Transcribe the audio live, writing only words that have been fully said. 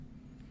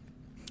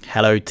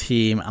Hello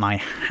team, and I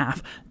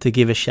have to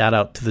give a shout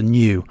out to the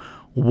new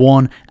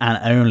one and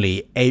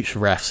only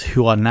Ahrefs,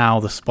 who are now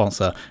the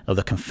sponsor of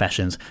the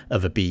Confessions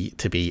of a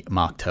B2B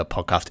Marketer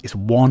podcast. It's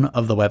one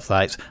of the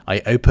websites I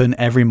open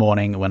every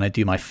morning when I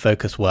do my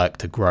focus work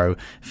to grow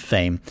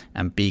fame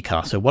and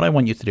Bcast. So what I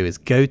want you to do is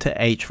go to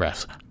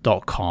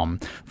ahrefs.com,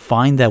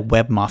 find their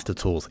webmaster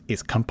tools.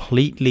 It's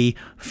completely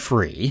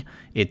free.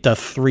 It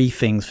does three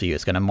things for you.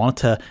 It's going to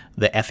monitor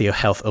the SEO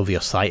health of your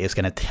site. It's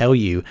going to tell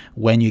you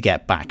when you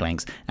get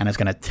backlinks, and it's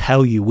going to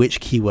tell you which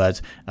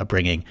keywords are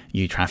bringing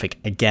you traffic.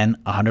 Again,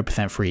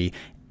 100% free.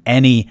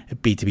 Any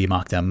B2B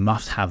marketer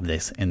must have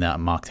this in their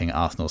marketing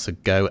arsenal. So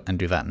go and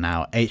do that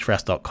now.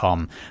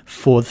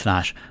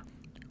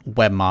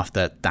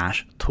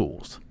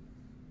 ahrefs.com/webmaster-tools.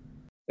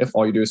 If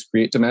all you do is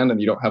create demand and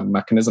you don't have a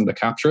mechanism to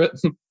capture it,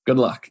 good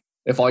luck.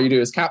 If all you do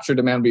is capture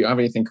demand, but you don't have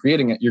anything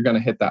creating it, you're going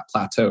to hit that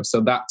plateau.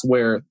 So that's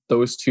where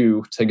those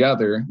two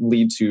together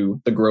lead to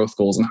the growth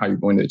goals and how you're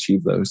going to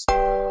achieve those.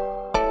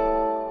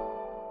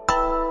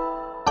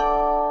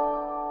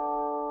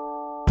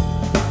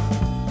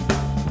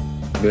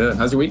 Good.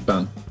 How's your week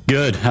been?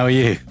 Good. How are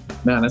you?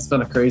 Man, it's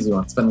been a crazy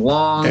one. It's been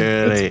long.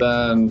 Really? It's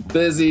been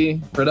busy,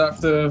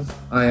 productive.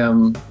 I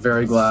am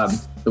very glad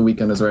the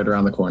weekend is right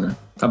around the corner.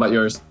 How about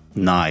yours?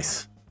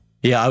 Nice.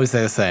 Yeah, I would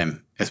say the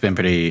same. It's been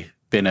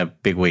a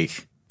big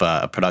week,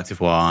 but a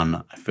productive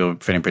one. I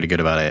feeling pretty good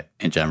about it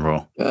in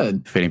general.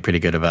 Good. Feeling pretty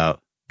good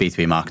about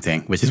B2B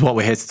marketing, which is what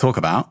we're here to talk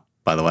about,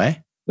 by the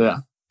way.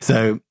 Yeah.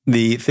 So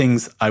the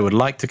things I would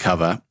like to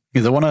cover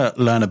is I want to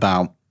learn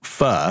about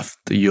first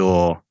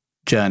your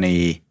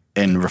journey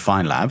in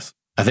Refine Labs.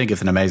 I think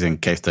it's an amazing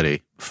case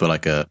study for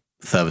like a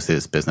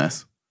services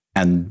business.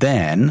 And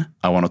then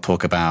I want to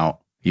talk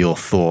about your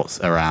thoughts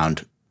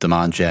around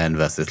demand gen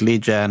versus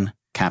lead gen,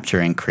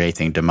 capturing,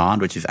 creating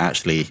demand, which is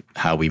actually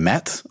how we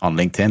met on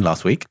LinkedIn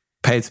last week.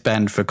 Paid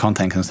spend for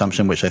content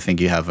consumption, which I think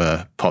you have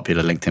a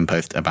popular LinkedIn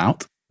post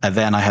about. And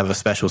then I have a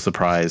special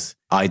surprise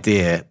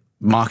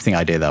marketing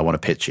idea that I want to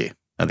pitch you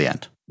at the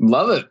end.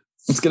 Love it.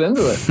 Let's get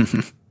into it.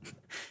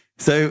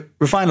 So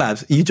Refine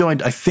Labs, you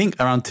joined, I think,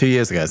 around 2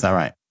 years ago. Is that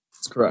right?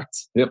 That's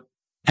correct. Yep.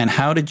 And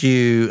why did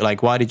you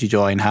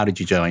join? How did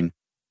you join?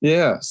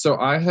 Yeah. So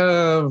I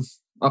have,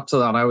 up to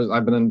that,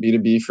 I've been in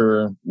B2B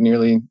for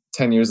nearly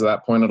 10 years at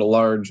that point at a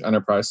large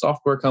enterprise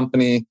software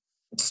company.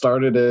 It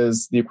started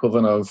as the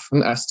equivalent of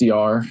an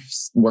SDR,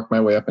 worked my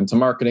way up into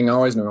marketing. I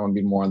always knew I want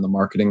to be more on the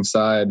marketing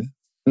side.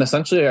 And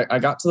essentially, I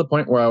got to the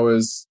point where I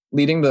was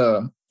leading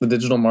the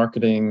digital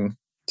marketing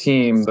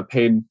team, the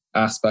paid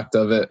aspect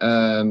of it,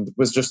 and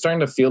was just starting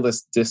to feel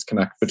this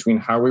disconnect between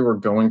how we were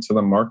going to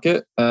the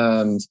market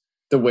and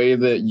the way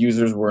that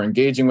users were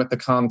engaging with the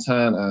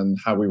content and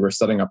how we were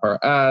setting up our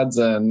ads.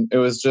 And it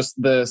was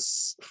just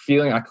this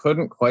feeling I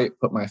couldn't quite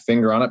put my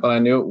finger on it, but I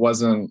knew it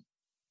wasn't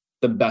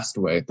the best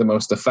way, the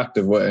most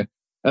effective way.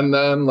 And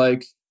then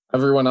like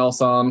everyone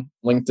else on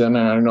LinkedIn, and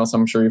I know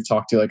I'm sure you've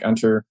talked to, like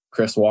enter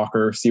Chris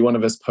Walker, see one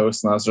of his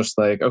posts, and I was just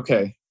like,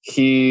 okay,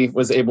 he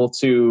was able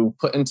to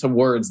put into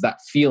words that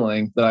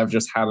feeling that I've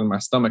just had in my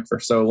stomach for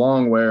so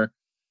long, where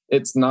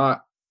it's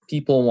not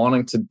people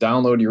wanting to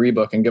download your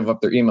ebook and give up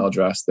their email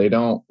address. They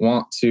don't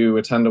want to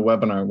attend a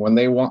webinar. When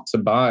they want to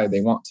buy, they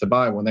want to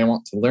buy. When they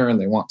want to learn,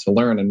 they want to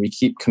learn. And we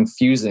keep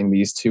confusing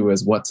these two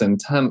as what's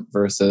intent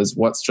versus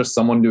what's just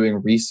someone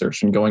doing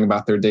research and going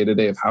about their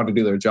day-to-day of how to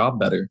do their job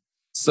better.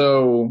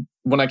 So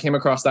when I came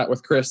across that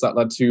with Chris, that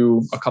led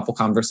to a couple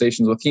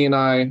conversations with he and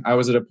I. I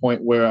was at a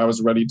point where I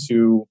was ready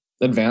to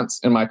advance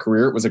in my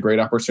career. It was a great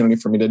opportunity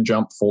for me to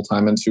jump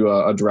full-time into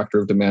a director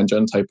of demand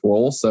gen type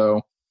role.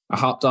 So I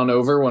hopped on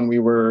over when we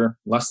were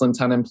less than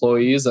 10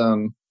 employees,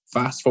 and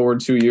fast forward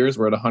 2 years,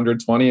 we're at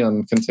 120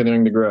 and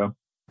continuing to grow.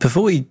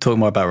 Before we talk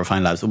more about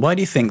Refine Labs, why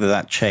do you think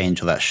that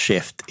change or that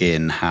shift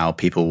in how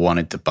people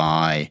wanted to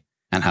buy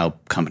and how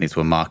companies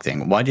were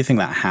marketing, why do you think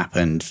that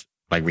happened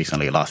like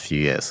recently, last few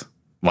years?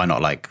 Why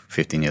not like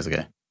 15 years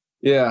ago?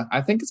 Yeah,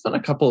 I think it's been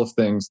a couple of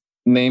things.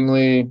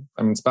 Namely,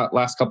 it's about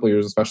last couple of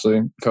years,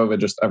 especially COVID,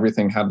 just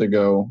everything had to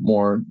go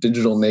more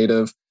digital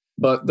native.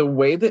 But the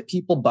way that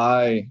people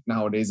buy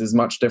nowadays is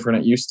much different.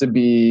 It used to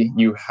be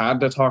you had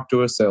to talk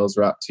to a sales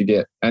rep to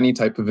get any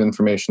type of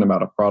information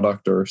about a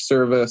product or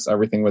service.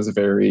 Everything was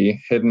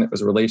very hidden. It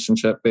was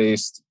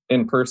relationship-based,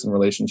 in-person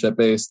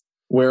relationship-based.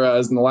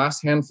 Whereas in the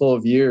last handful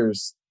of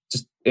years,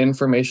 just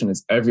information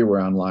is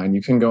everywhere online.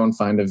 You can go and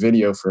find a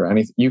video for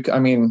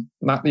anything.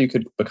 Not that you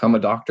could become a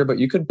doctor, but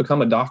you could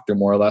become a doctor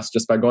more or less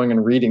just by going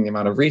and reading the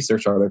amount of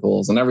research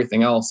articles and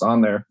everything else on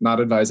there. Not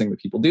advising that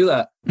people do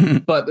that,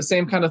 but the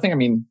same kind of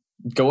thing.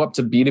 Go up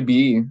to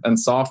B2B and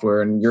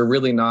software, and you're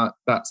really not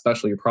that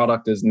special. Your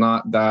product is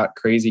not that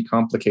crazy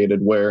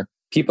complicated where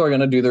people are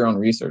going to do their own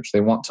research.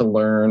 They want to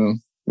learn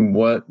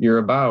what you're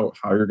about,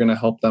 how you're going to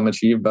help them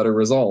achieve better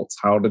results,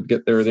 how to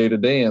get their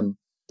day-to-day. And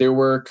there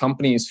were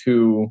companies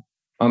who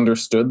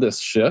understood this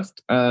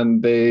shift,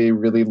 and they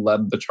really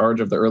led the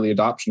charge of the early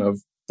adoption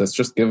of let's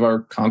just give our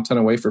content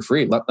away for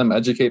free. Let them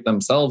educate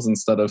themselves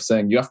instead of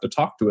saying you have to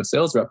talk to a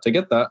sales rep to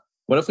get that.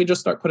 what if we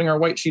just start putting our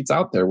white sheets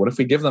out there? What if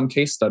we give them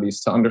case studies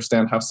to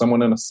understand how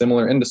someone in a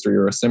similar industry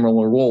or a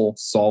similar role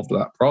solved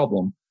that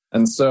problem?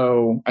 And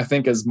so I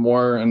think as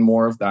more and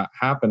more of that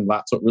happened,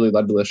 that's what really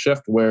led to the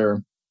shift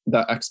where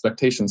that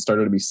expectation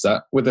started to be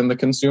set within the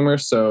consumer.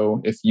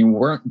 So if you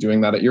weren't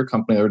doing that at your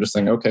company, they were just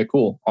saying, okay,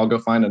 cool, I'll go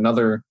find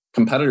another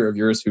competitor of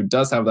yours who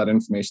does have that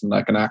information that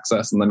I can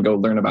access and then go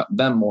learn about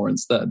them more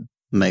instead.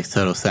 Makes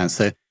total sense.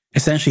 So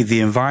essentially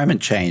the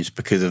environment changed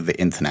because of the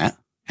internet.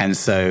 And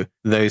so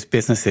those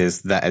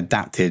businesses that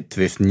adapted to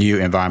this new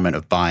environment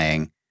of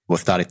buying were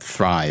starting to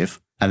thrive.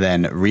 And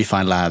then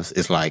Refine Labs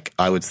is like,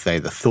 I would say,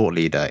 the thought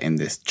leader in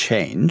this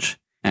change.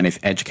 And it's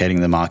educating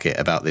the market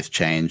about this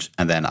change.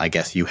 And then I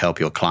guess you help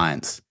your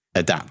clients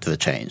adapt to the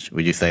change.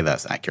 Would you say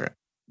that's accurate?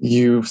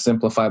 You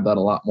simplified that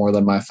a lot more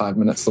than my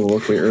 5-minute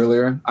soliloquy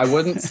earlier. I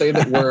wouldn't say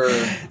that we're...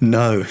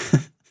 No.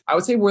 I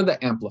would say we're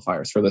the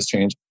amplifiers for this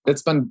change.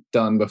 It's been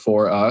done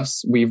before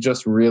us. We've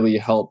just really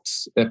helped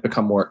it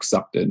become more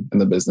accepted in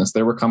the business.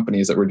 There were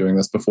companies that were doing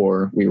this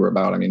before we were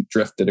about. I mean,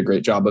 Drift did a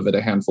great job of it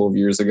a handful of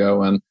years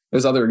ago. And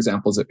there's other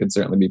examples that could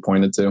certainly be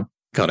pointed to.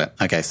 Got it.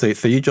 Okay. So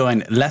you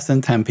joined less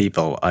than 10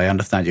 people. I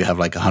understand you have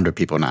like 100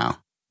 people now.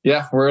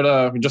 Yeah,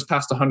 we just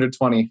passed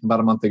 120 about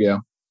a month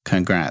ago.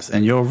 Congrats.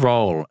 And your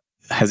role,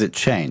 has it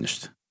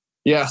changed?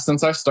 Yeah,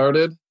 since I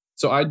started.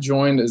 So I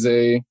joined as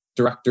a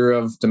director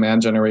of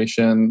demand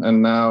generation,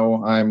 and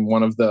now I'm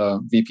one of the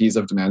VPs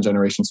of demand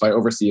generation. So I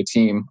oversee a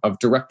team of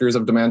directors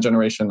of demand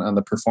generation and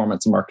the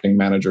performance marketing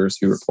managers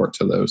who report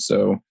to those.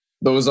 So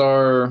those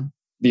are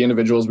the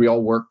individuals. We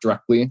all work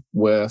directly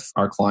with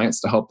our clients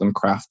to help them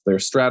craft their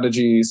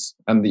strategies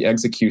and the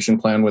execution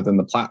plan within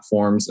the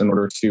platforms in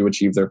order to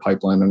achieve their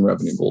pipeline and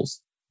revenue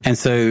goals. And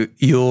so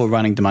you're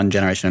running demand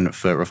generation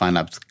for Refine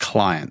Labs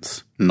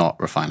clients, not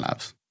Refine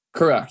Labs.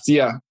 Correct.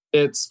 Yeah.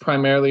 It's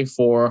primarily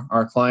for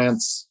our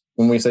clients.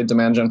 When we say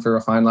demand gen for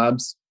Refine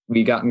Labs,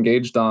 we got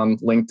engaged on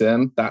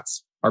LinkedIn.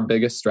 That's our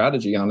biggest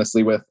strategy,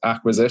 honestly, with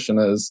acquisition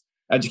is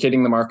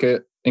educating the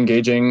market,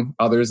 engaging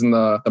others in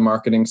the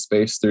marketing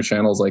space through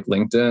channels like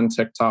LinkedIn,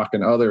 TikTok,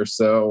 and others.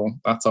 So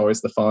that's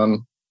always the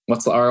fun.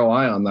 What's the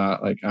ROI on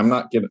that? Like,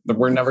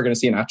 we're never going to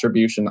see an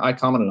attribution. I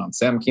commented on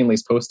Sam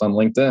Keenley's post on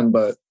LinkedIn,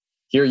 but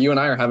here you and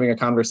I are having a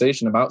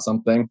conversation about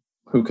something.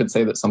 Who could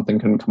say that something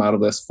couldn't come out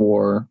of this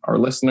for our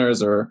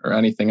listeners or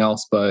anything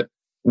else? But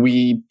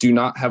we do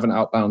not have an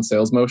outbound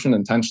sales motion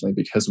intentionally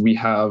because we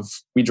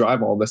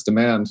drive all this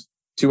demand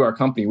to our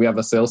company. We have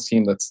a sales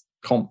team that's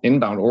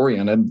inbound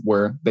oriented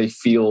where they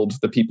field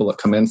the people that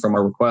come in from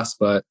our requests.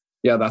 But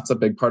yeah, that's a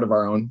big part of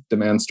our own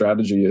demand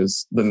strategy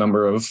is the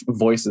number of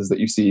voices that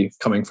you see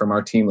coming from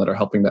our team that are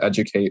helping to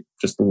educate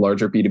just the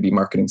larger B2B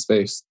marketing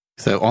space.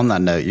 So on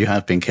that note, you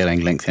have been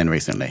killing LinkedIn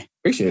recently.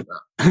 Appreciate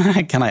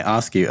that. Can I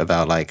ask you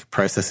about like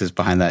processes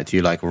behind that? Do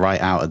you like write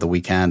out at the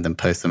weekend and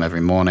post them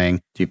every morning?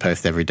 Do you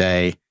post every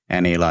day?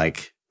 Any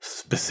like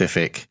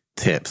specific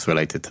tips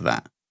related to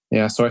that?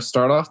 Yeah, so I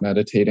start off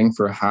meditating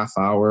for a half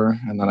hour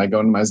and then I go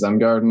into my Zen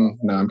garden.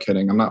 No, I'm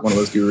kidding. I'm not one of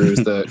those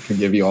gurus that can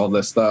give you all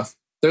this stuff.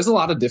 There's a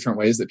lot of different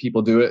ways that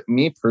people do it.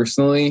 Me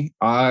personally,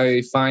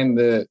 I find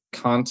that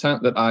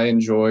content that I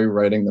enjoy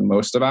writing the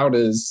most about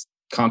is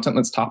content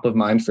that's top of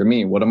mind for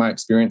me. What am I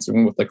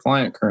experiencing with the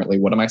client currently?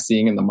 What am I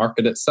seeing in the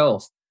market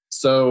itself?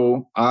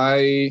 So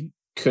I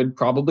could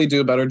probably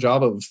do a better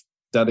job of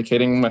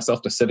dedicating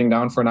myself to sitting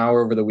down for an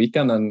hour over the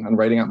weekend and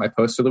writing out my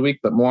posts for the week.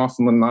 But more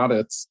often than not,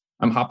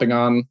 I'm hopping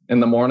on in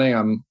the morning.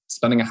 I'm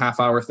spending a half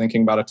hour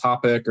thinking about a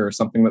topic or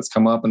something that's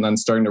come up and then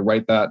starting to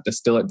write that,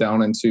 distill it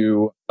down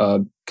into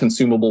a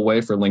consumable way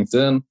for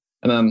LinkedIn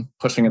and then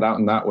pushing it out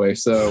in that way.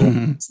 So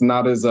it's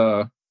not as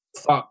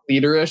thought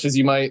leader-ish as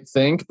you might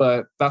think,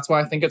 but that's why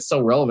I think it's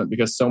so relevant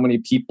because so many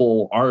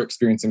people are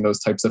experiencing those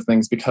types of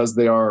things because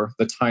they are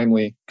the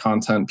timely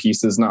content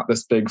pieces, not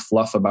this big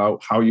fluff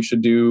about how you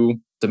should do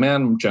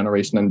demand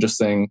generation and just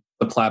saying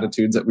the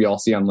platitudes that we all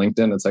see on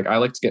LinkedIn. It's like, I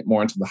like to get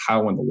more into the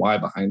how and the why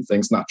behind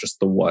things, not just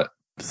the what.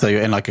 So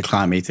you're in like a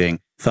client meeting,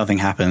 something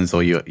happens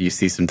or you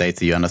see some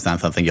data, you understand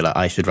something, you're like,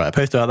 I should write a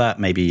post about that.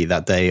 Maybe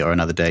that day or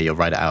another day, you'll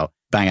write it out,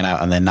 bang it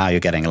out. And then now you're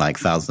getting like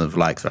thousands of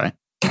likes, right?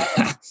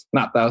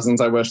 Not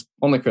thousands. I wish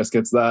only Chris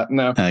gets that.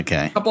 No.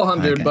 Okay. A couple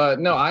hundred, okay. But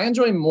no, I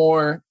enjoy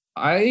more.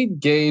 I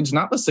gauge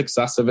not the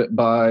success of it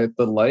by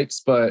the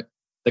likes, but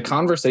the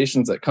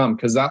conversations that come,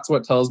 because that's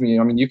what tells me,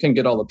 I mean, you can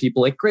get all the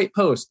people like great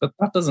post, but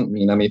that doesn't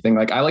mean anything.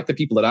 Like I like the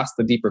people that ask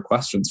the deeper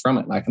questions from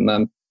it and I can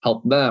then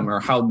help them or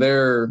how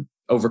they're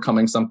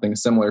overcoming something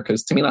similar.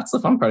 Because to me, that's the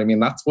fun part. I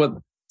mean, that's what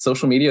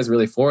social media is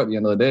really for at the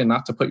end of the day,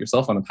 not to put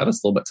yourself on a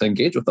pedestal, but to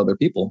engage with other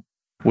people.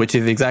 Which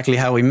is exactly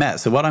how we met.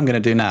 So what I'm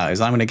going to do now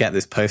is I'm going to get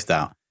this post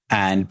out.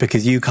 And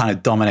because you kind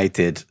of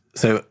dominated,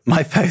 so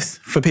my post,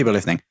 for people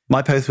listening,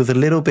 my post was a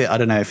little bit, I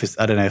don't know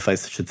if I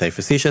should say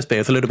facetious, but it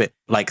was a little bit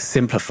like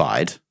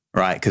simplified,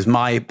 right? Because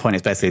my point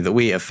is basically that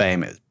we at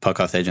Fame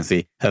podcast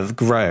agency have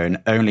grown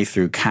only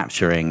through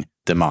capturing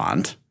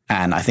demand.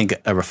 And I think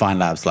a Refine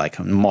Labs like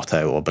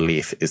motto or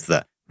belief is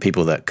that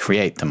people that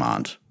create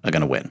demand are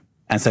going to win.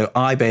 And so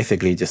I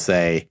basically just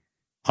say,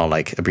 I'll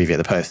like abbreviate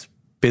the post.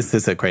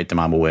 Businesses that create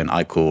demand will win.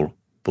 I call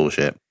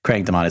bullshit.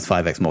 Creating demand is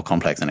 5x more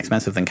complex and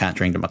expensive than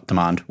capturing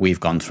demand. We've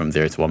gone from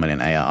 0 to 1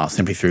 million ARR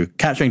simply through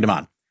capturing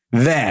demand.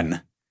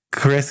 Then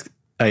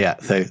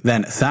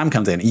then Sam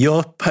comes in.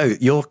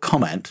 Your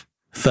comment,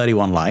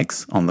 31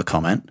 likes on the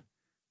comment,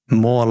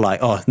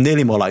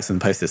 nearly more likes than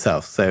the post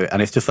itself. So,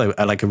 and it's just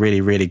like a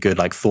really, really good,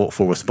 like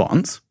thoughtful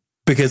response.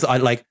 Because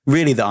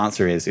really the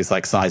answer is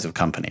like size of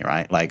company,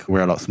 right? Like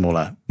we're a lot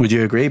smaller. Would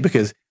you agree?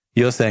 Because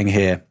you're saying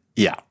here,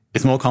 yeah,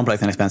 it's more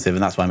complex and expensive,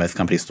 and that's why most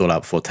companies stall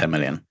out before 10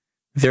 million.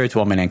 0 to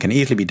 1 million can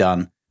easily be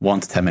done.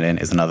 1 to 10 million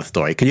is another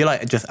story. Can you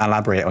just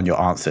elaborate on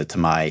your answer to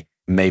my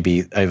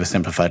maybe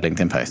oversimplified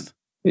LinkedIn post?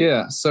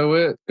 Yeah, so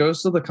it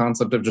goes to the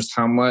concept of just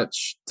how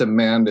much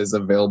demand is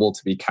available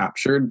to be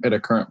captured at a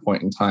current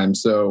point in time.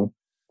 So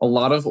a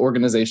lot of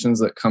organizations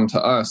that come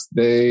to us,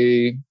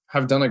 they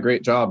have done a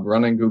great job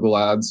running Google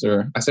Ads,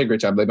 or I say great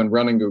job, they've been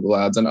running Google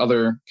Ads and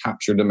other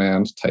capture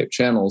demand type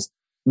channels.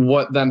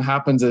 What then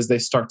happens is they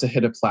start to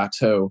hit a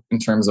plateau in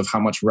terms of how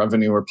much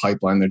revenue or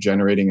pipeline they're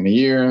generating in a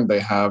year. They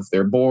have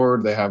their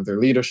board, they have their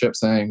leadership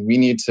saying, we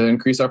need to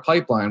increase our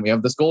pipeline. We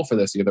have this goal for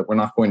this year that we're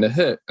not going to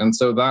hit. And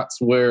so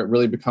that's where it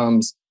really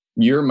becomes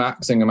you're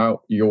maxing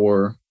out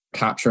your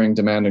capturing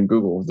demand in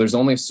Google. There's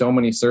only so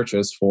many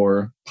searches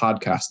for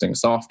podcasting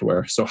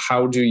software. So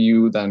how do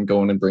you then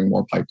go in and bring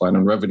more pipeline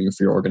and revenue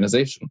for your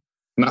organization?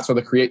 And that's where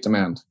the create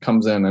demand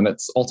comes in. And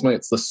it's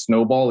the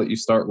snowball that you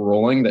start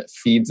rolling that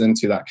feeds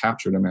into that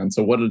capture demand.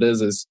 So what it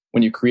is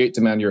when you create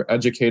demand, you're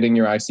educating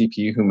your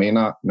ICP who may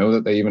not know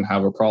that they even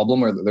have a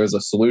problem or that there's a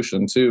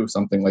solution to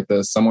something like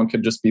this. Someone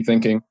could just be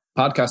thinking,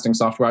 podcasting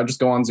software, I just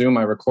go on Zoom,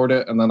 I record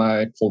it, and then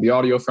I pull the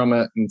audio from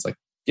it. And it's like,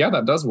 yeah,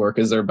 that does work.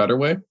 Is there a better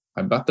way?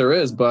 I bet there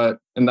is. But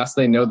unless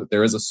they know that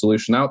there is a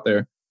solution out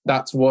there,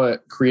 that's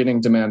what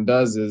creating demand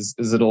does is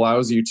it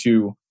allows you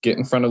to get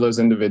in front of those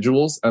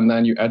individuals, and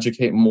then you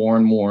educate more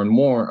and more and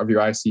more of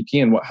your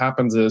ICP. And what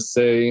happens is,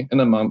 say in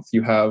a month,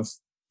 you have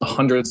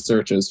 100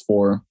 searches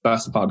for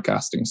best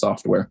podcasting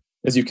software.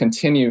 As you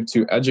continue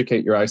to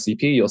educate your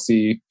ICP, you'll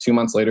see 2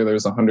 months later,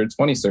 there's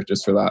 120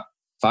 searches for that.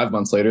 5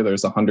 months later,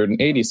 there's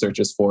 180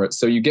 searches for it.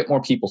 So you get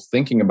more people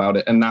thinking about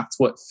it. And that's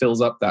what fills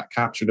up that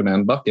capture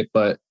demand bucket.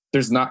 But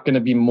there's not going to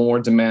be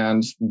more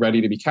demand ready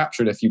to be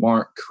captured if you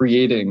aren't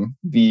creating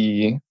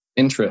the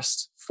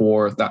interest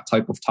for that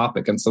type of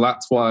topic. And so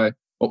that's why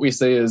what we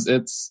say is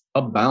it's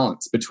a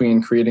balance between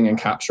creating and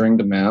capturing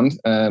demand.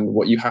 And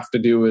what you have to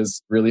do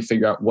is really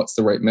figure out what's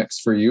the right mix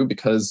for you,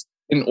 because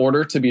in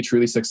order to be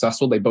truly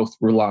successful, they both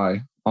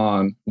rely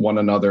on one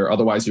another.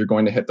 Otherwise, you're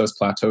going to hit those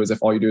plateaus. If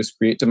all you do is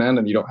create demand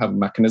and you don't have a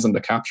mechanism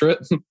to capture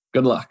it,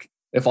 good luck.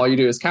 If all you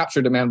do is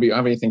capture demand, but you don't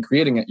have anything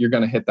creating it, you're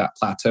going to hit that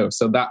plateau.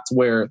 So that's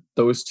where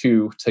those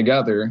two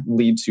together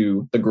lead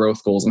to the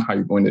growth goals and how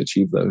you're going to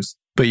achieve those.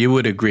 But you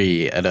would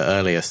agree at an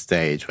earlier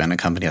stage when a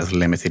company has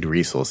limited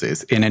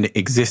resources, when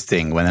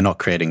they're not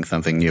creating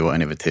something new or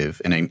innovative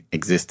in an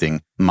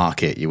existing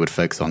market, you would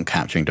focus on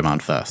capturing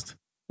demand first.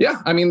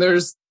 Yeah. I mean,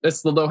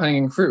 it's the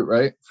low-hanging fruit,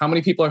 right? How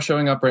many people are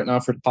showing up right now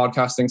for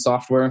podcasting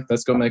software?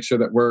 Let's go make sure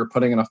that we're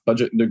putting enough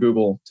budget into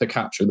Google to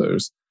capture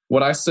those.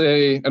 What I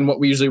say and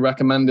what we usually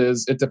recommend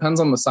is it depends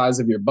on the size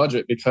of your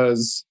budget,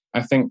 because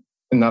I think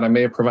in that I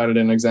may have provided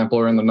an example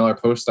or in another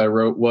post I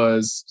wrote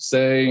was,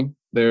 say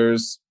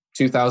there's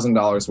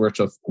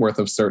 $2,000 worth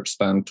of search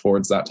spend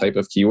towards that type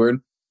of keyword.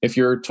 If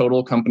your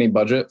total company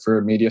budget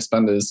for media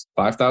spend is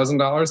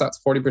 $5,000, that's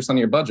 40% of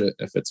your budget.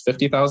 If it's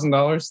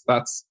 $50,000,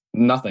 that's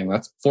nothing.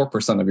 That's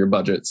 4% of your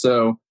budget.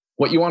 So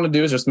what you want to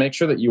do is just make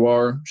sure that you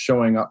are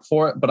showing up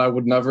for it. But I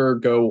would never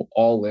go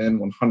all in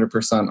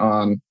 100%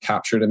 on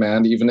capture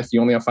demand. Even if you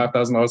only have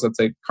 $5,000, I'd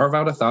say carve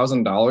out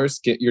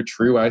 $1,000, get your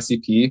true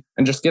ICP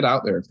and just get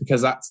out there,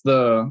 because that's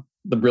the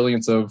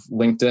brilliance of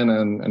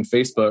LinkedIn and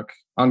Facebook.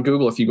 On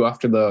Google, if you go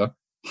after the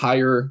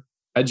higher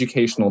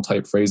educational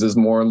type phrases,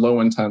 more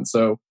low intent.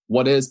 So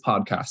what is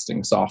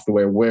podcasting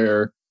software,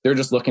 where they're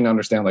just looking to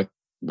understand, like,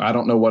 I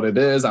don't know what it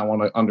is. I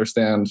want to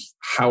understand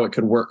how it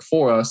could work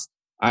for us.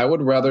 I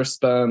would rather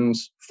spend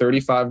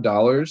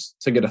 $35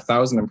 to get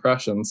 1,000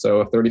 impressions.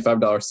 So a $35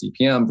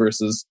 CPM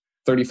versus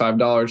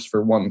 $35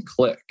 for one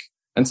click.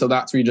 And so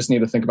that's where you just need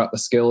to think about the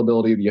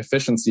scalability, the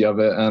efficiency of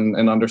it,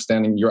 and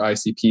understanding your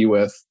ICP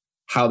with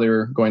how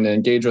they're going to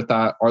engage with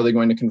that. Are they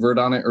going to convert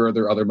on it, or are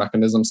there other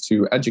mechanisms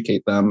to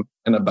educate them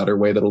in a better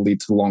way that'll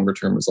lead to longer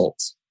term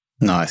results?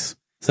 Nice.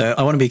 So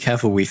I want to be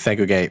careful we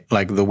segregate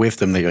like the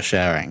wisdom that you're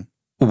sharing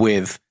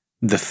with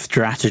the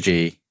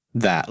strategy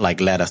that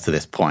like led us to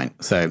this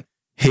point. So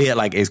here,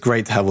 like, it's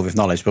great to have all this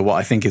knowledge, but what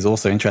I think is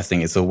also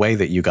interesting is the way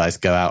that you guys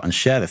go out and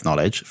share this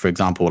knowledge. For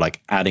example,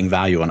 like adding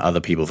value on other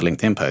people's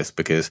LinkedIn posts,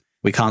 because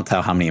we can't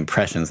tell how many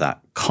impressions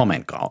that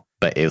comment got,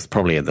 but it was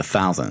probably in the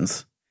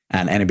thousands.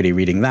 And anybody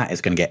reading that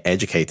is going to get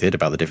educated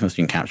about the difference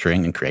between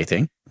capturing and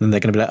creating. And they're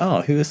going to be like,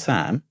 oh, who is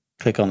Sam?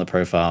 Click on the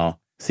profile,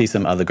 see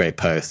some other great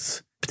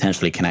posts,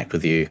 potentially connect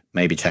with you,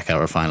 maybe check out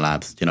Refine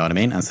Labs. Do you know what I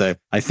mean? And so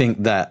I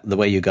think that the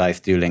way you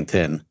guys do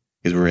LinkedIn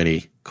is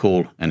really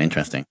cool and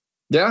interesting.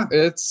 Yeah,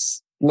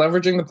 it's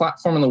leveraging the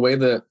platform in the way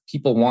that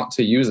people want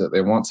to use it.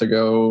 They want to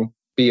go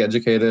be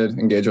educated,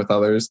 engage with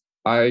others.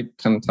 I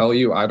can tell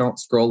you, I don't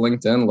scroll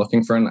LinkedIn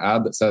looking for an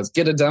ad that says,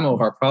 get a demo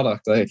of our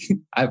product. Like,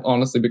 I've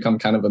honestly become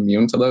kind of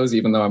immune to those,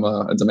 even though I'm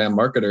a demand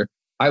marketer.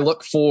 I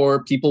look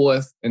for people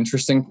with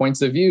interesting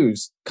points of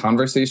views,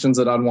 conversations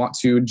that I'd want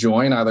to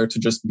join, either to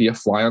just be a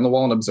fly on the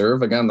wall and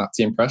observe. Again, that's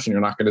the impression.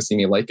 You're not going to see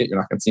me like it. You're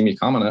not going to see me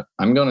comment it.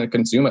 I'm going to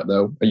consume it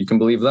though. You can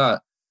believe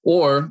that.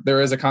 Or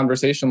there is a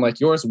conversation like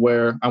yours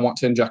where I want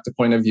to inject a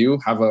point of view,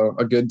 have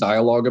a good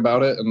dialogue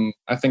about it. And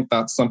I think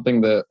that's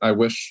something that I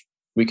wish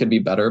we could be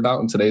better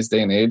about in today's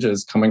day and age,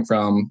 is coming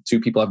from two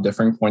people have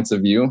different points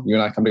of view. You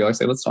and I come together and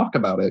say, let's talk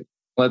about it.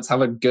 Let's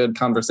have a good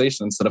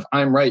conversation instead of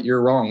I'm right,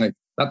 you're wrong. Like,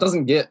 that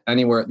doesn't get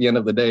anywhere at the end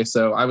of the day.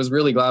 So I was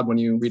really glad when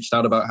you reached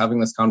out about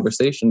having this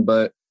conversation.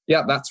 But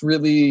yeah, that's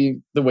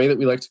really the way that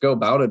we like to go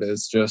about it,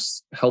 is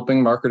just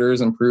helping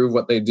marketers improve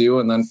what they do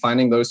and then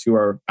finding those who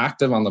are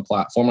active on the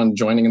platform and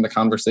joining in the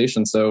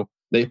conversation so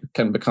they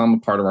can become a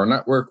part of our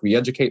network. We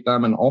educate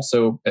them, and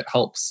also it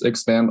helps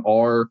expand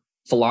our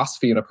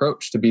philosophy and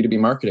approach to B2B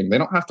marketing. They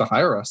don't have to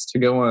hire us to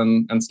go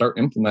and start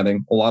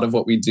implementing a lot of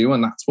what we do.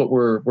 And that's what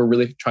we're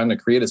really trying to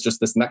create, is just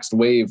this next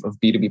wave of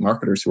B2B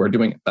marketers who are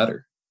doing it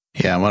better.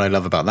 Yeah, and what I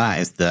love about that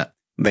is that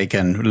they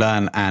can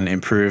learn and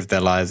improve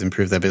their lives,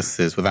 improve their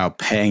businesses without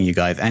paying you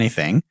guys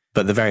anything.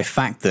 But the very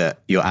fact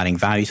that you're adding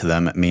value to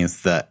them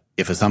means that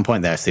if at some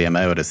point they're a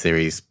CMO at a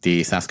Series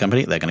D SaaS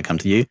company, they're going to come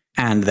to you.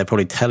 And they're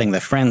probably telling their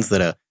friends that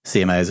are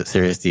CMOs at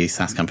Series D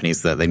SaaS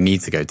companies that they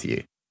need to go to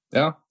you.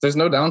 Yeah, there's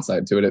no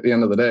downside to it at the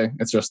end of the day.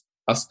 It's just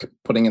us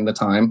putting in the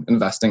time,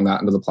 investing that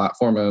into the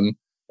platform. And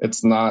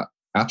it's not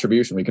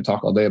attribution. We could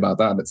talk all day about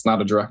that. It's not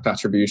a direct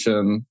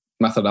attribution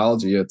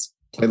methodology. It's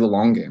play the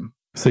long game.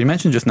 So you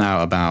mentioned just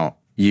now about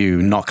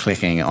you not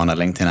clicking on a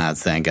LinkedIn ad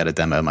saying, get a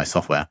demo of my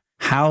software.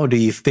 How do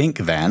you think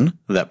then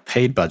that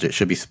paid budget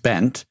should be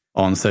spent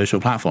on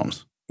social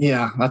platforms?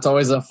 Yeah, that's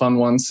always a fun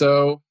one.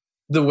 So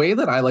the way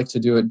that I like to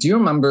do it, do you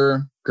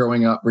remember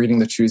growing up reading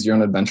the Choose Your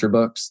Own Adventure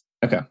books?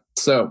 Okay.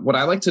 So what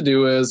I like to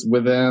do is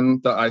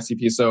within the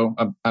ICP, so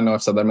I know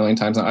I've said that a million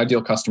times, an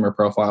ideal customer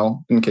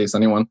profile, in case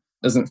anyone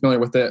isn't familiar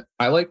with it,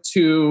 I like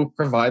to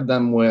provide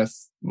them with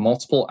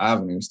multiple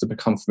avenues to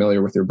become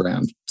familiar with your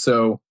brand.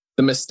 So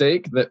the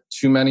mistake that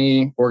too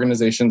many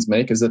organizations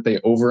make is that they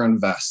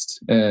overinvest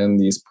in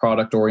these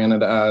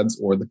product-oriented ads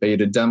or the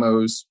beta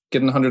demos.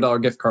 Get a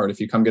 $100 gift card if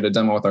you come get a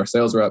demo with our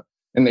sales rep.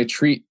 And they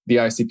treat the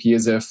ICP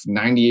as if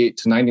 98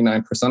 to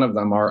 99% of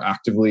them are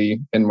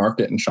actively in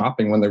market and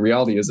shopping, when the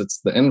reality is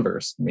it's the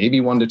inverse. Maybe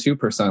 1% to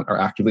 2% are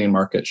actively in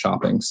market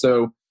shopping.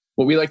 So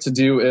what we like to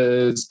do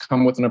is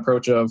come with an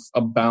approach of a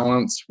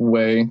balanced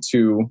way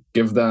to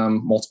give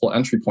them multiple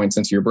entry points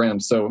into your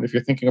brand. So if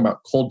you're thinking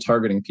about cold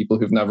targeting people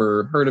who've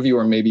never heard of you,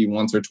 or maybe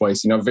once or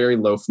twice, very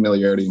low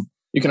familiarity,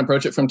 you can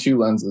approach it from two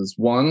lenses.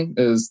 One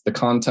is the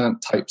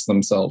content types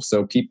themselves.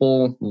 So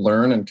people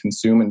learn and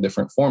consume in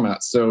different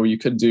formats. So you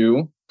could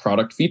do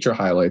product feature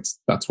highlights.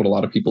 That's what a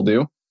lot of people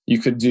do. You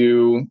could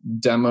do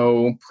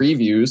demo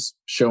previews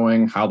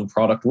showing how the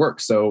product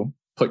works. So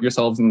put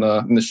yourselves in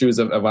the shoes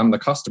of I'm the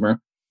customer.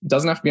 It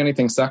doesn't have to be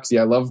anything sexy.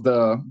 I love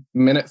the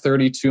minute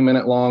 30,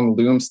 2-minute long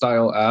Loom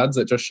style ads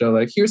that just show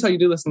like, here's how you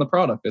do this in the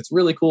product. It's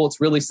really cool. It's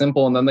really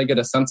simple. And then they get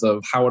a sense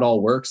of how it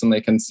all works and they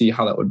can see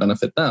how that would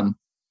benefit them.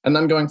 And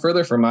then going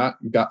further from that,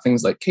 you've got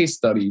things like case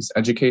studies,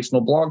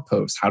 educational blog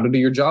posts, how to do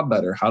your job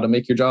better, how to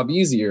make your job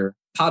easier,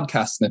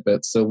 podcast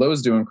snippets. So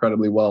those do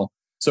incredibly well.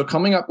 So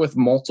coming up with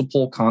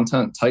multiple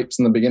content types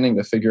in the beginning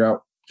to figure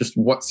out just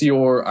what's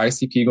your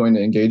ICP going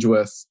to engage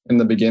with in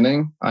the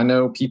beginning. I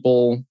know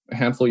people a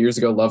handful of years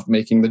ago loved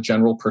making the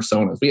general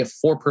personas. We have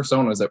 4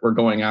 personas that we're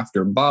going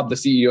after. Bob, the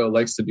CEO,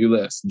 likes to do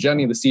this.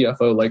 Jenny, the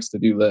CFO, likes to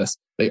do this.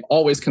 They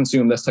always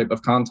consume this type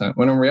of content.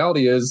 When in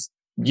reality is,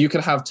 you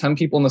could have 10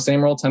 people in the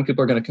same role, 10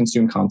 people are going to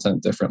consume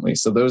content differently.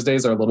 So those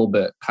days are a little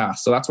bit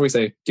past. So that's why we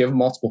say give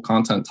multiple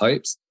content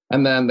types,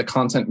 and then the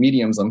content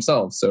mediums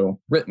themselves. So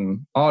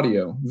written,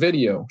 audio,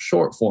 video,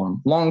 short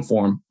form, long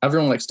form.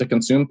 Everyone likes to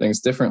consume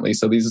things differently.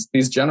 So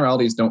these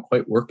generalities don't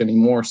quite work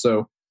anymore.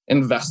 So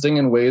investing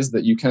in ways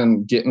that you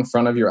can get in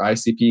front of your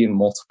ICP in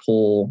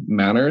multiple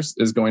manners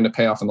is going to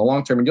pay off in the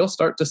long term. And you'll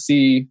start to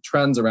see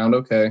trends around,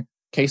 okay,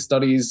 case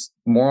studies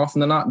more often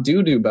than not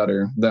do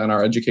better than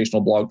our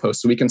educational blog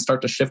posts. So we can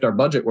start to shift our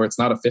budget where it's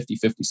not a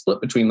 50-50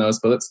 split between those,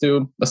 but let's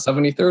do a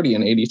 70-30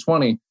 and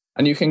 80-20.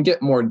 And you can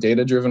get more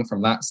data-driven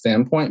from that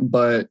standpoint,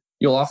 but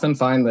you'll often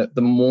find that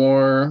the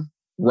more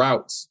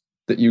routes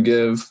that you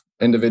give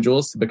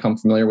individuals to become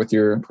familiar with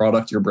your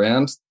product, your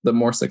brand, the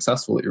more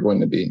successful that you're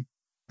going to be.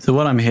 So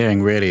what I'm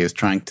hearing really is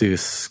trying to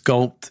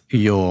sculpt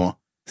your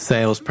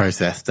sales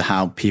process to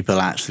how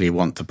people actually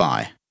want to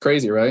buy.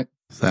 Crazy, right?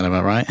 Is that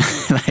about right?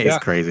 That is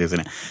crazy,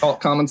 isn't it? Call it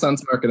common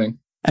sense marketing.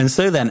 And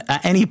so then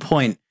at any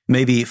point,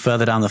 maybe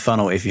further down the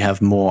funnel, if you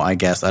have more, I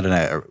guess, I don't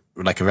know,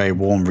 like a very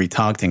warm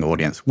retargeting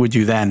audience, would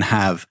you then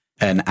have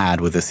an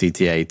ad with a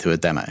CTA to a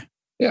demo?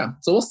 Yeah.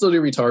 So we'll still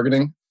do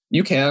retargeting.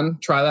 You can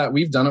try that.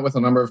 We've done it with a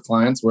number of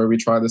clients where we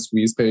try the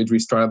squeeze page, we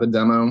try the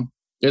demo.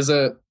 Is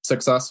it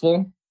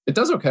successful? It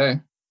does okay.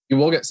 You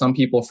will get some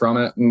people from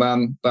it. And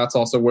then that's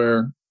also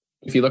where,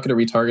 if you look at a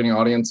retargeting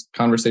audience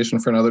conversation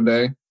for another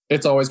day,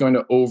 it's always going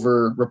to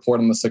over report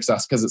on the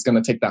success because it's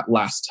going to take that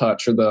last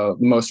touch or the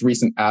most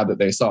recent ad that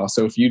they saw.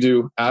 So if you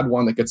do ad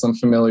 1 that gets them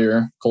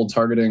familiar, cold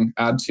targeting,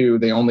 ad 2,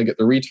 they only get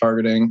the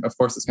retargeting. Of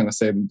course, it's going to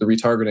say the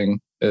retargeting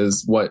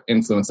is what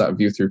influenced that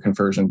view through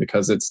conversion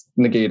because it's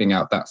negating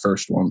out that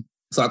first one.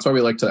 So that's why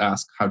we like to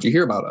ask, how'd you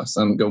hear about us?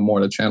 And go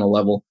more to channel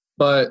level.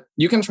 But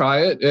you can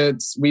try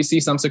it. We see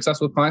some success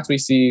with clients. We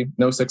see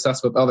no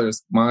success with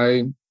others.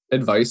 My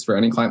advice for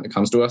any client that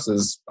comes to us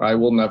is I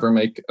will never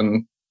make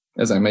an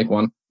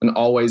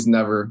always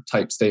never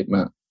type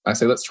statement. I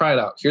say, let's try it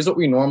out. Here's what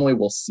we normally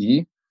will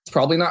see. It's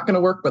probably not going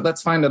to work, but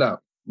let's find it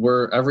out.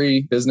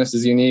 Every business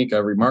is unique.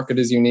 Every market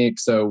is unique.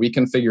 So we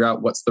can figure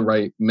out what's the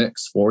right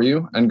mix for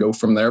you and go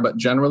from there. But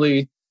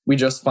generally, we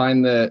just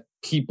find that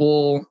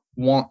people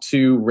want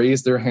to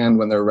raise their hand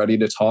when they're ready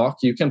to talk.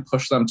 You can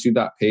push them to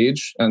that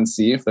page and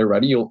see if they're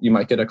ready. You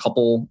might get a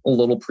couple a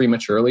little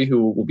prematurely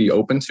who will be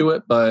open to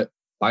it, but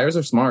buyers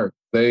are smart.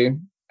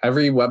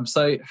 Every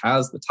website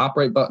has the top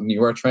right button.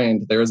 You are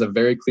trained. There is a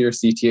very clear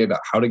CTA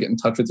about how to get in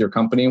touch with your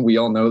company. We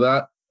all know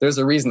that. There's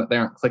a reason that they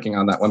aren't clicking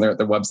on that when they're at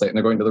their website and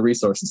they're going to the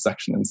resources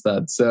section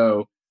instead.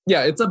 So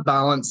yeah, it's a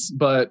balance.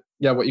 But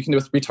yeah, what you can do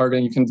with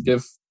retargeting, you can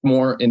give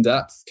more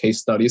in-depth case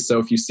studies. So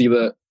if you see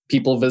that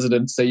people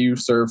visited, say you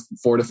serve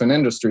 4 different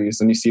industries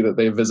and you see that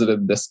they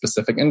visited this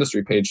specific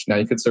industry page, now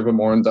you could serve a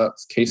more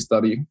in-depth case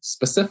study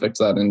specific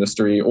to that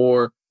industry.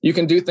 Or you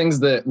can do things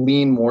that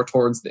lean more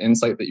towards the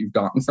insight that you've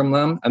gotten from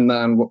them. And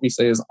then what we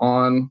say is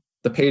on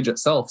the page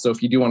itself. So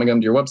if you do want to get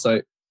into your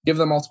website, give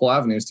them multiple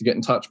avenues to get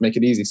in touch, make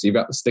it easy. So you've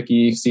got the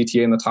sticky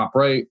CTA in the top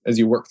right. As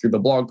you work through the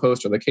blog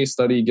post or the case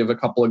study, give a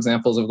couple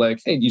examples of like,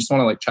 hey, you just want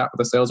to like chat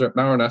with a sales rep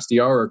now or an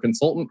SDR or a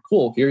consultant?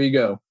 Cool, here you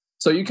go.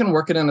 So you can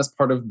work it in as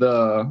part of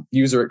the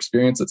user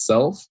experience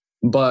itself.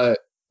 But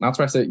that's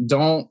why I say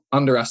don't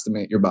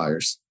underestimate your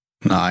buyers.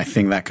 No, I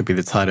think that could be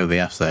the title of the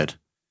episode.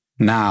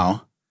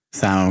 Now,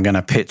 Sam, I'm going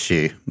to pitch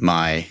you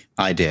my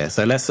idea.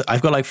 So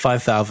I've got like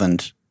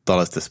 $5,000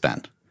 to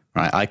spend,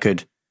 right? I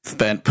could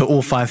put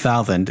all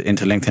 5,000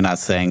 into LinkedIn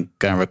ads saying,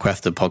 go and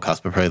request a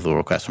podcast proposal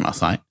request from our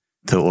site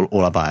to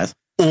all our buyers.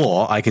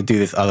 Or I could do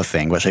this other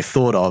thing, which I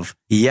thought of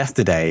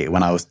yesterday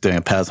when I was doing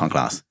a Peloton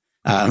class.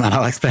 And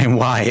I'll explain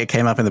why it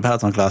came up in the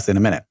Peloton class in a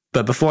minute.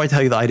 But before I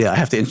tell you the idea, I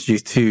have to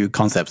introduce 2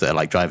 concepts that are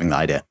like driving the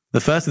idea. The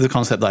first is a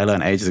concept that I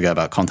learned ages ago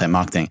about content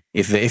marketing.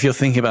 If you're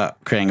thinking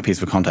about creating a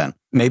piece of content,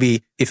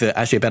 maybe it's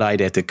actually a better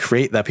idea to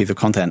create that piece of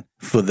content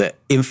for the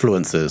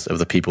influencers of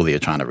the people that you're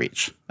trying to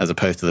reach, as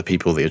opposed to the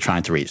people that you're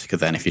trying to reach. Because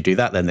then if you do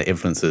that, then the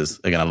influencers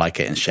are going to like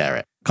it and share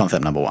it.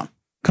 Concept number 1.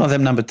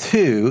 Concept number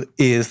 2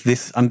 is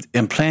this.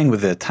 I'm playing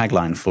with the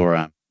tagline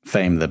for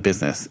Fame, the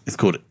business. It's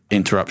called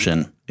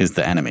Interruption is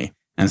the Enemy.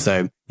 And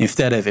so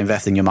instead of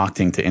investing your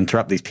marketing to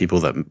interrupt these people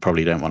that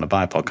probably don't want to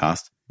buy a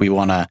podcast, we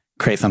want to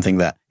create something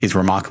that is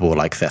remarkable,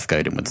 like Seth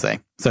Godin would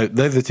say. So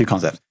those are the 2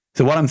 concepts.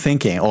 So what I'm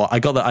thinking, or I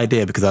got the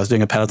idea because I was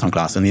doing a Peloton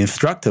class and the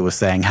instructor was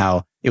saying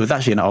how it was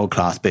actually an old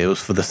class, but it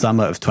was for the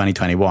summer of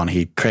 2021.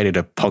 He created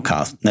a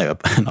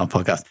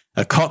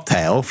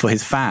cocktail for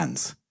his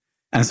fans.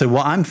 And so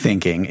what I'm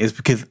thinking is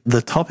because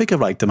the topic of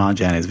like demand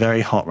gen is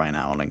very hot right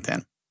now on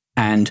LinkedIn.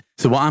 And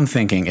so what I'm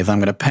thinking is I'm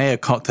going to pay a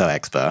cocktail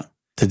expert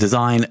to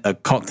design a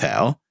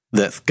cocktail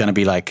that's going to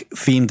be like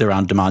themed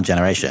around demand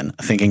generation,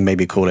 thinking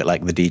maybe call it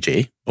like the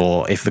DG,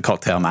 or if the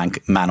cocktail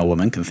man or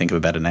woman can think of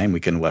a better name, we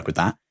can work with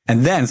that.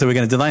 And then, so we're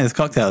going to design this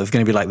cocktail. It's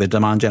going to be like the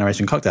demand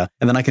generation cocktail.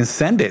 And then I can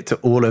send it to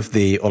all of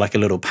or like a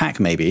little pack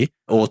maybe,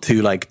 or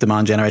to like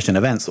demand generation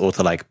events, or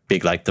to like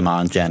big like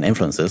demand gen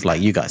influencers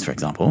like you guys, for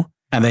example.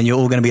 And then you're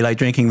all going to be like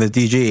drinking the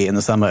DG in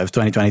the summer of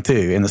 2022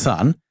 in the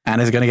sun,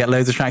 and it's going to get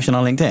loads of traction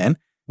on LinkedIn.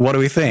 What do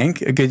we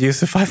think? A good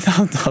use of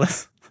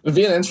 $5,000? It'd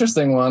be an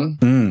interesting one.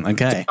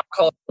 Okay. I'll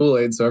call it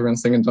Kool-Aid, so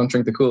everyone's thinking, don't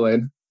drink the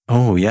Kool-Aid.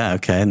 Oh, yeah.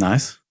 Okay,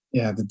 nice.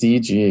 Yeah, the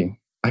DG.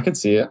 I could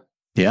see it.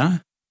 Yeah?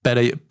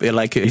 Better,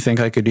 like, you think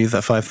I could use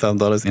that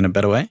 $5,000 in a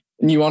better way?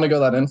 And you want to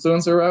go that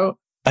influencer route?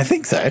 I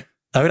think so.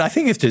 I mean, I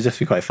think it's just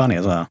be quite funny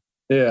as well.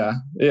 Yeah,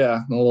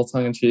 a little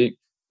tongue-in-cheek.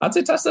 I'd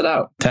say test it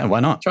out. Why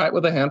not? Try it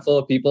with a handful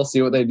of people,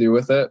 see what they do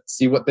with it,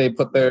 see what they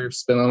put their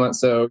spin on it.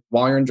 So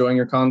while you're enjoying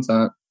your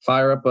content,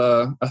 fire up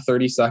a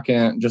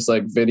 30-second just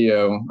like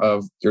video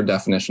of your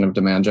definition of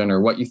demand gen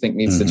or what you think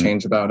needs to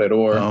change about it,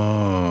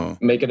 or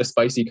make it a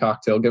spicy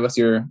cocktail. Give us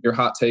your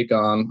hot take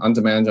on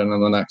demand gen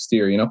in the next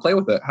year. Play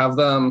with it. Have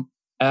them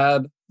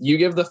add. You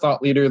give the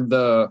thought leader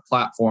the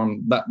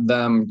platform, let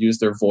them use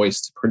their voice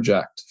to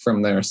project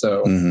from there.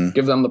 So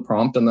give them the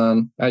prompt, and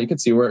then you can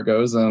see where it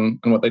goes and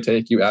what they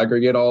take. You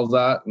aggregate all of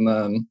that, and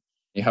then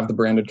you have the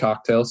branded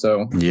cocktail.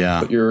 So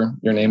put your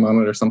name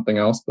on it or something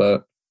else,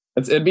 but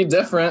it'd be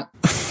different.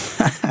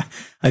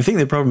 I think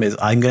the problem is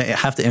I'm going to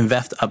have to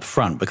invest up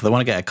front because I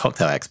want to get a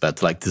cocktail expert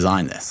to like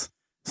design this.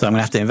 So I'm going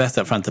to have to invest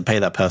up front to pay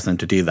that person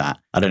to do that.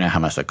 I don't know how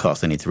much that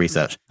costs. I need to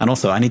research. And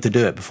also I need to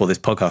do it before this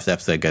podcast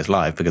episode goes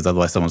live because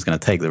otherwise someone's going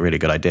to take the really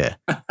good idea.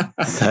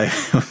 So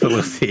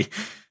we'll see.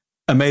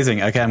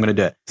 Amazing. Okay, I'm going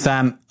to do it.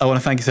 Sam, I want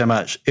to thank you so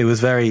much. It was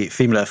very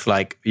seamless,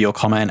 like your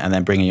comment and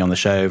then bringing you on the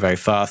show very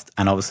fast.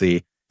 And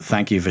obviously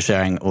thank you for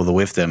sharing all the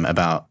wisdom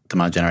about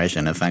demand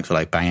generation, and thanks for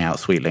like banging out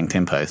sweet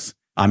LinkedIn posts.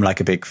 I'm like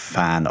a big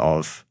fan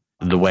of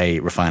the way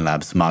Refine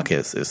Labs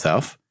markets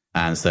itself.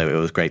 And so it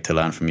was great to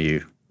learn from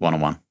you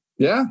one-on-one.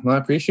 Yeah, I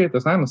appreciate the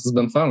time. This has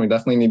been fun. We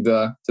definitely need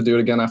to do it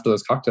again after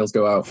those cocktails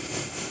go out.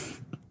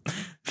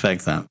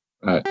 Thanks, Sam.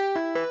 All right.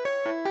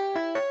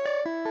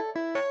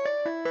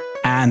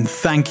 And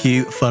thank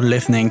you for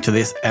listening to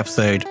this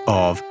episode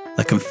of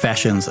the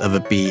Confessions of a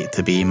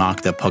B2B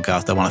Marketer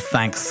podcast. I want to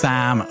thank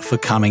Sam for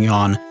coming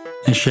on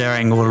and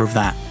sharing all of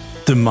that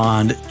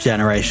demand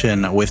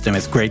generation wisdom.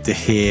 It's great to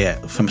hear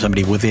from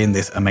somebody within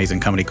this amazing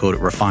company called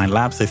Refine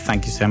Labs. So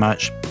thank you so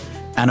much.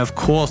 And of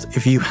course,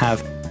 if you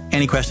have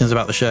any questions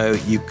about the show,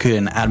 you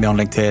can add me on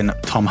LinkedIn,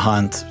 Tom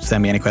Hunt,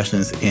 send me any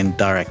questions in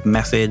direct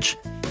message.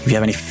 If you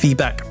have any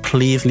feedback,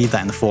 please leave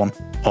that in the form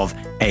of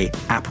a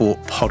Apple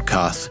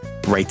Podcast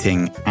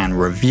rating and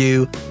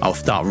review. I'll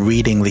start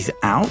reading these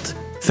out.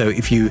 So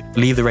if you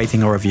leave the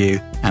rating or review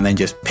and then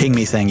just ping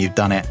me saying you've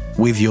done it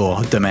with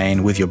your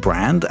domain, with your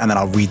brand, and then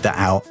I'll read that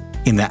out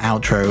in the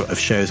outro of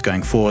shows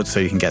going forward so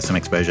you can get some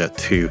exposure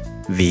to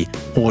the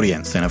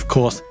audience. And of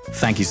course,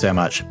 thank you so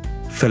much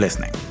for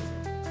listening.